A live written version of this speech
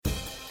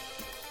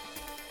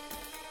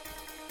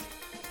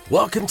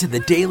Welcome to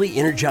the Daily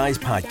Energize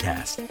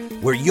podcast,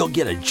 where you'll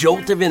get a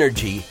jolt of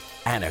energy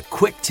and a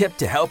quick tip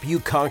to help you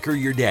conquer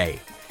your day.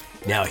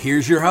 Now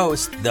here's your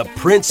host, the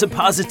Prince of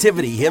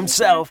Positivity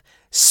himself,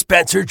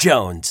 Spencer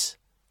Jones.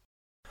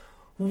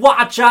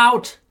 Watch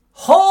out!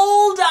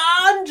 Hold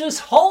on!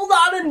 Just hold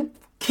on and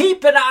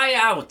keep an eye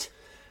out!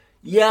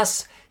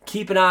 Yes,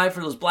 keep an eye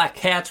for those black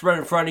cats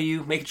running in front of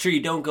you, making sure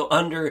you don't go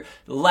under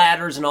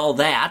ladders and all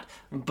that.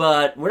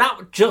 But we're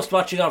not just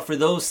watching out for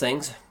those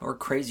things, or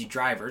crazy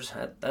drivers.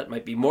 That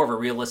might be more of a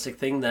realistic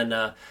thing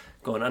than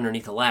going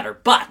underneath a ladder.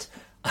 But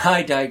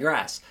I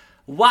digress.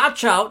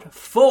 Watch out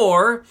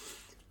for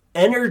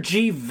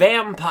energy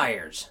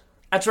vampires.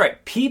 That's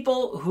right,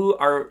 people who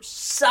are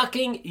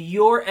sucking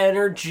your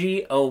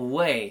energy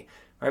away.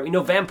 Right? We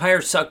know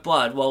vampires suck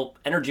blood. Well,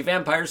 energy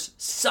vampires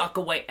suck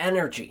away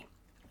energy.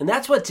 And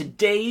that's what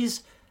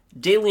today's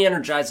Daily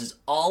Energize is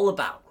all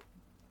about.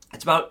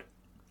 It's about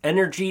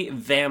energy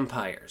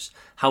vampires,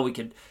 how we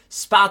can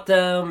spot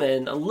them,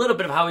 and a little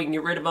bit of how we can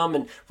get rid of them.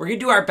 And we're going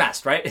to do our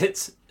best,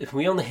 right?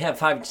 We only have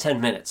 5 to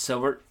 10 minutes,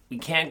 so we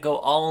can't go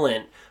all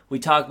in. We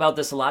talk about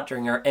this a lot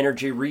during our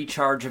energy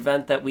recharge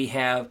event that we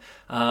have.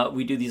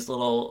 We do these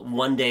little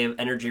one-day of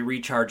energy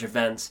recharge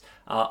events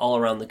all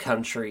around the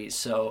country.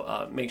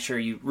 So make sure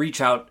you reach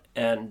out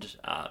and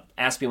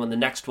ask me when the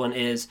next one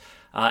is.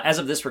 As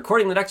of this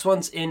recording, the next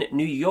one's in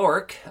New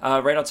York,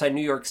 right outside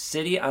New York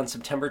City on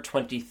September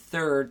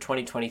 23rd,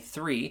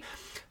 2023.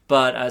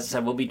 But as I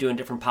said, we'll be doing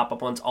different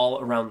pop-up ones all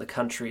around the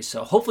country.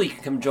 So hopefully you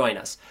can come join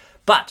us.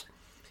 But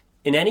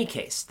in any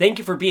case, thank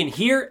you for being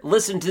here.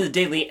 Listen to the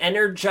Daily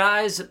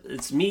Energize.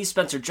 It's me,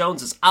 Spencer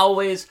Jones, as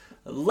always.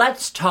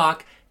 Let's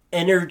talk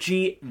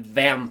energy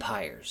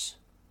vampires,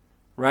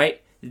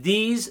 right?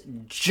 These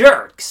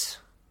jerks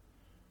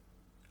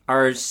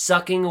are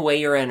sucking away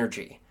your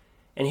energy.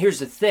 And here's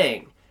the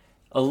thing.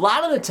 A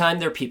lot of the time,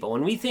 they're people.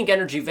 When we think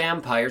energy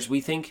vampires,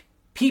 we think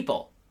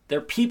people.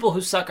 They're people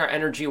who suck our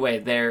energy away.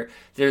 They're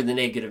the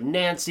negative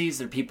Nancys.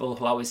 They're people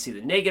who always see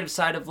the negative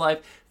side of life.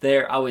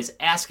 They're always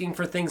asking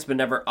for things but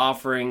never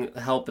offering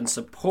help and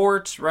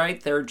support,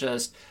 right? They're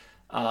just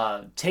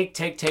take,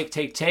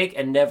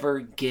 and never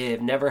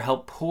give, never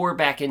help pour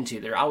back into.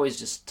 They're always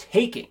just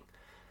taking.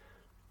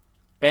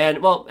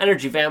 And, well,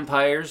 energy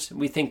vampires,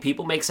 we think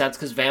people make sense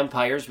because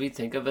vampires we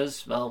think of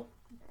as, well,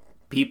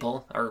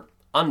 people or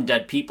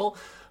undead people.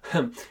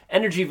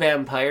 Energy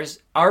vampires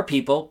are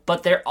people,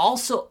 but they're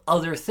also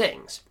other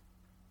things.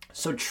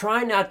 So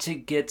try not to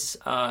get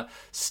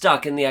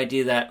stuck in the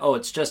idea that, oh,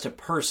 it's just a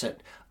person.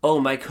 Oh,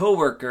 my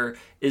coworker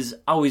is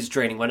always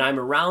draining. When I'm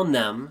around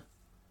them,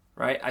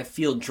 right, I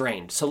feel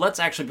drained. So let's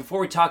actually, before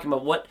we talk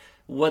about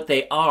what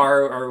they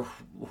are or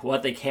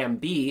what they can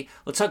be,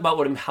 let's talk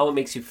about how it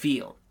makes you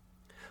feel.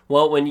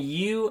 Well, when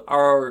you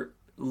are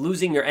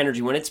losing your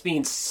energy, when it's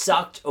being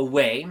sucked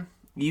away,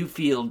 you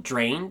feel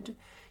drained,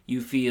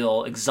 you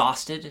feel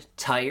exhausted,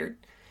 tired.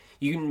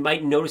 You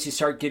might notice you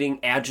start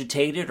getting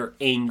agitated or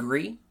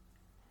angry.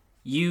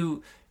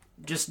 You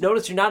just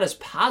notice you're not as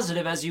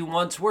positive as you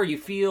once were. You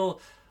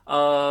feel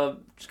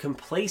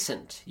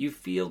complacent. You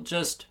feel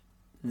just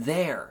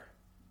there.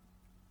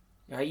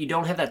 Right? You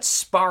don't have that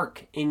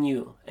spark in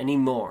you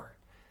anymore.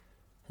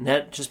 And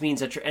that just means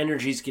that your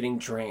energy is getting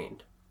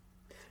drained.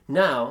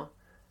 Now,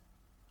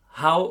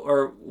 how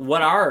or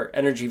what are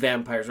energy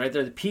vampires, right?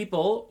 They're the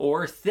people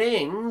or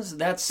things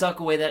that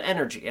suck away that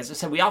energy. As I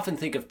said, we often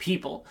think of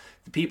people,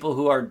 the people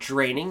who are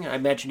draining. I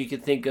imagine you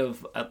could think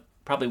of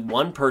probably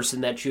one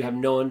person that you have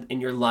known in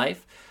your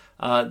life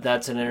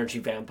that's an energy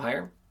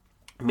vampire,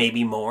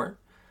 maybe more.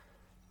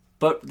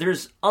 But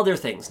there's other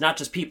things, not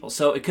just people.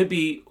 So it could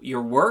be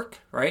your work,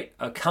 right?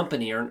 A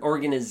company or an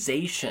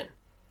organization,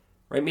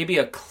 right? Maybe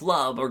a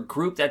club or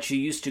group that you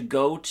used to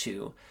go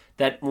to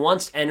that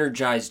once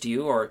energized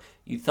you or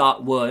you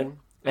thought would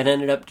and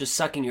ended up just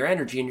sucking your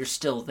energy and you're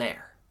still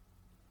there.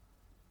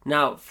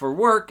 Now, for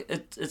work,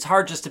 it's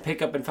hard just to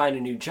pick up and find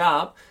a new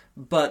job,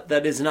 but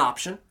that is an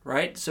option,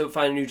 right? So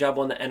find a new job,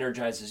 one that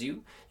energizes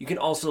you. You can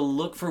also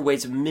look for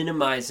ways of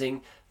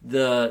minimizing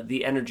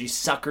the energy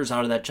suckers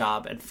out of that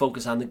job and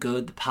focus on the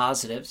good, the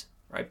positives,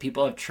 right?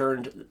 People have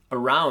turned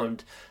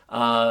around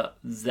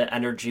the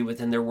energy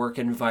within their work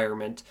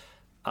environment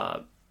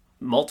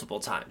multiple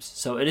times.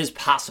 So it is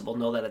possible.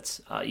 Know that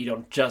it's you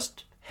don't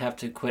just have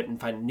to quit and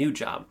find a new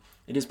job.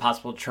 It is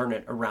possible to turn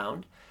it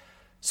around.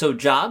 So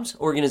jobs,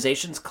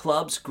 organizations,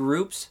 clubs,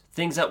 groups,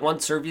 things that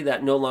once served you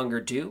that no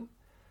longer do.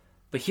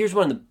 But here's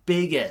one of the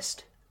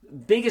biggest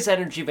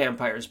energy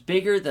vampires,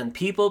 bigger than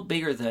people,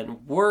 bigger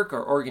than work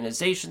or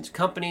organizations,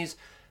 companies,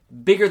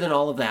 bigger than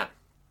all of that.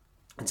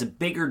 It's a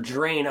bigger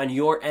drain on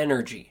your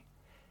energy.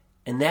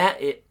 And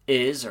that it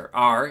is or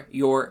are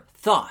your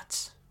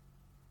thoughts.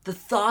 The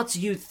thoughts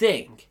you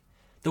think,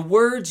 the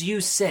words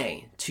you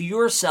say to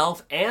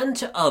yourself and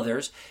to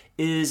others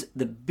is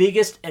the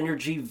biggest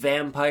energy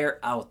vampire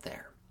out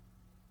there.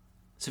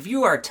 So if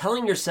you are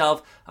telling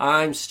yourself,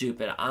 I'm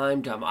stupid,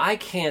 I'm dumb, I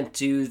can't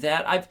do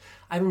that,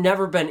 I've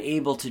never been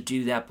able to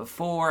do that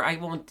before, I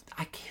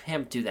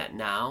can't do that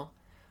now.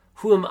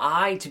 Who am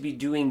I to be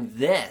doing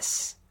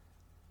this?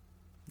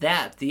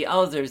 that, the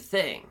other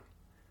thing.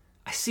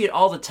 I see it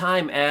all the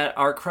time at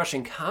our Crush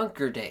and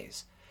Conquer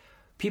days.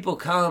 People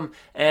come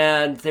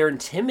and they're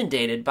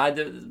intimidated by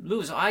the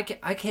moves. Oh, I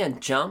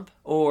can't jump,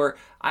 or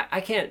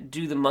I can't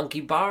do the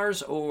monkey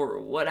bars, or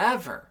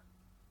whatever.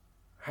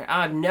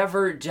 I've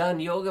never done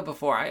yoga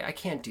before. I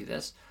can't do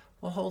this.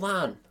 Well, hold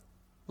on.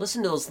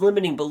 Listen to those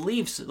limiting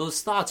beliefs,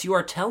 those thoughts you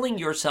are telling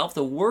yourself,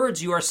 the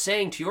words you are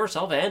saying to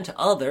yourself and to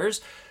others.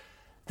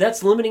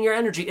 That's limiting your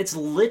energy. It's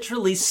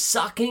literally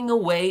sucking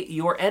away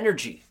your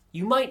energy.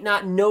 You might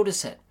not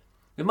notice it.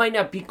 It might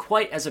not be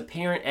quite as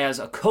apparent as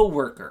a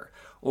coworker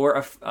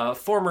or a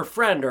former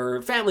friend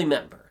or family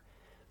member.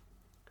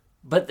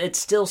 But it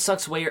still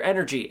sucks away your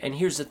energy. And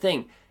here's the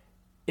thing.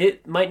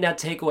 It might not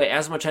take away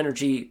as much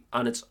energy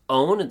on its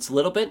own. It's a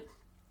little bit.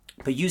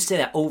 But you say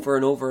that over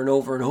and over and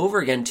over and over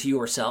again to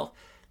yourself,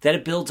 that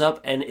it builds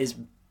up and is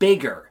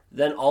bigger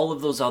than all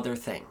of those other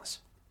things.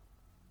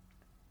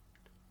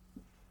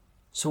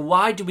 So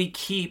why do we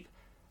keep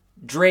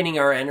draining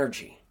our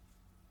energy?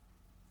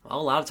 Well,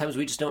 a lot of times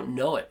we just don't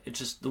know it. It's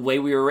just the way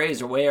we were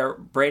raised, or the way our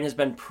brain has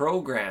been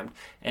programmed,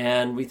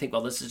 and we think,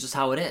 well, this is just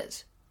how it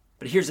is.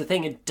 But here's the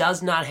thing, it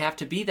does not have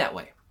to be that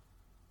way.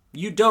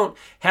 You don't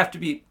have to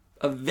be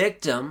a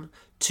victim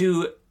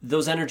to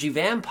those energy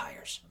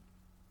vampires.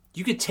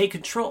 You could take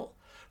control.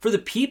 For the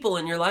people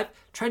in your life,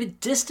 try to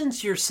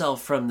distance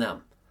yourself from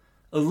them.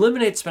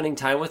 Eliminate spending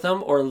time with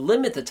them, or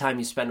limit the time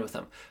you spend with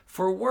them.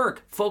 For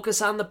work,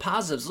 focus on the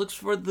positives. Look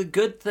for the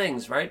good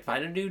things, right?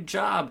 Find a new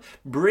job.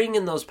 Bring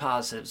in those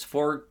positives.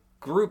 For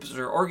groups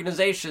or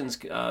organizations,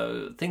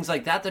 things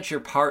like that you're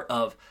part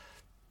of.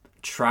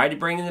 Try to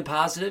bring in the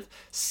positive.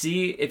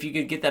 See if you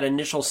could get that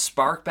initial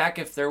spark back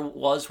if there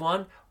was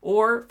one.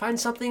 Or find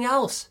something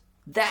else.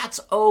 That's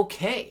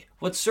okay.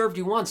 What served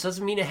you once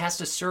doesn't mean it has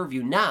to serve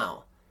you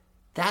now.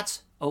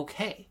 That's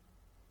okay.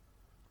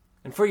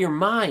 And for your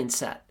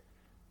mindset,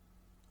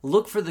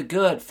 look for the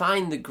good,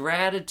 find the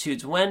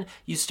gratitudes. When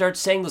you start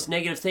saying those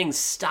negative things,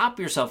 stop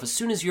yourself. As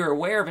soon as you're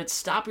aware of it,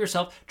 stop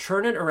yourself,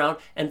 turn it around,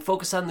 and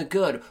focus on the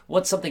good.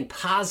 What's something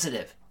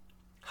positive?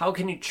 How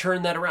can you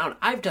turn that around?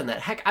 I've done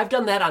that. Heck, I've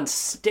done that on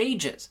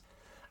stages.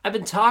 I've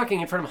been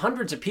talking in front of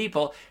hundreds of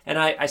people, and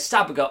I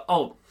stop and go,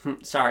 oh,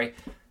 sorry,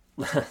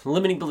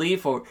 limiting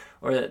belief or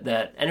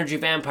that energy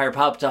vampire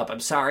popped up.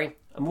 I'm sorry.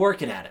 I'm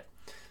working at it.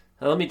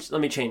 Let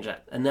me change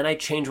that. And then I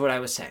change what I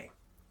was saying,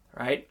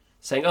 right?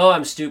 Saying, oh,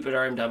 I'm stupid or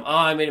I'm dumb. Oh,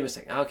 I made a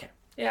mistake. Okay.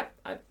 Yeah.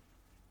 All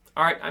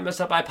right. I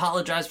messed up. I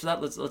apologize for that.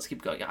 Let's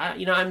keep going.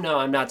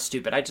 I'm not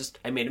stupid.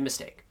 I made a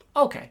mistake.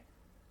 Okay.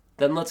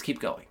 Then let's keep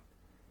going.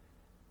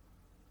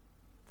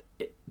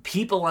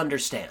 People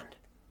understand.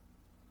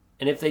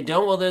 And if they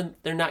don't, well, then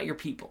they're not your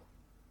people.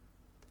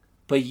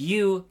 But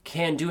you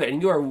can do it.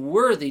 And you are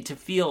worthy to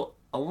feel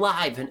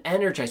alive and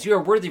energized. You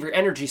are worthy of your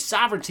energy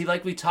sovereignty,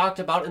 like we talked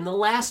about in the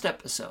last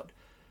episode.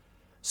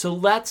 So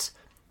let's,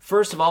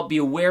 first of all, be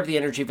aware of the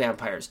energy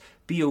vampires.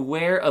 Be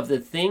aware of the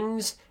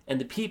things and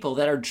the people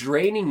that are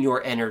draining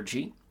your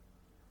energy,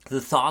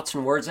 the thoughts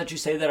and words that you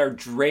say that are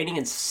draining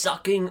and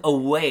sucking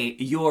away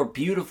your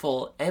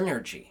beautiful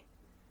energy.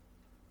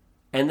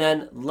 And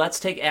then let's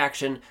take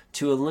action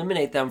to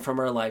eliminate them from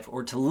our life,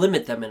 or to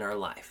limit them in our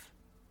life.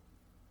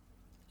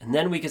 And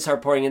then we can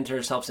start pouring into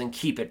ourselves and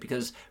keep it,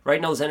 because right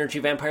now those energy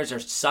vampires are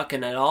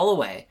sucking it all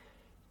away,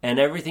 and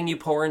everything you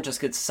pour in just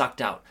gets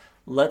sucked out.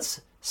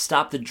 Let's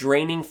stop the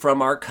draining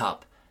from our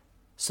cup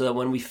so that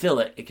when we fill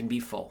it, it can be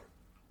full.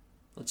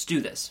 Let's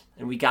do this,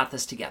 and we got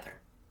this together.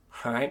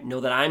 All right? Know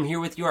that I'm here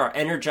with you. Our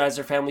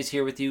Energizer family's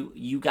here with you.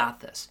 You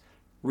got this.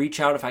 Reach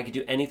out if I could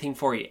do anything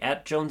for you.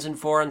 At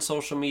Jones&4 on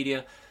social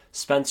media,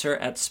 Spencer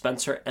at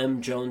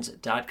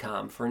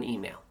spencermjones.com for an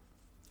email.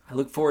 I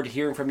look forward to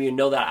hearing from you, and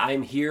know that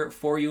I'm here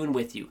for you and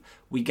with you.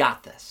 We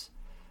got this.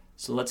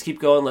 So let's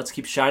keep going. Let's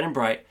keep shining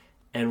bright.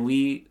 And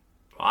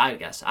I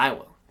guess I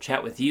will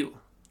chat with you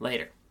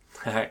later.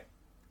 All right.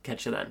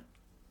 Catch you then.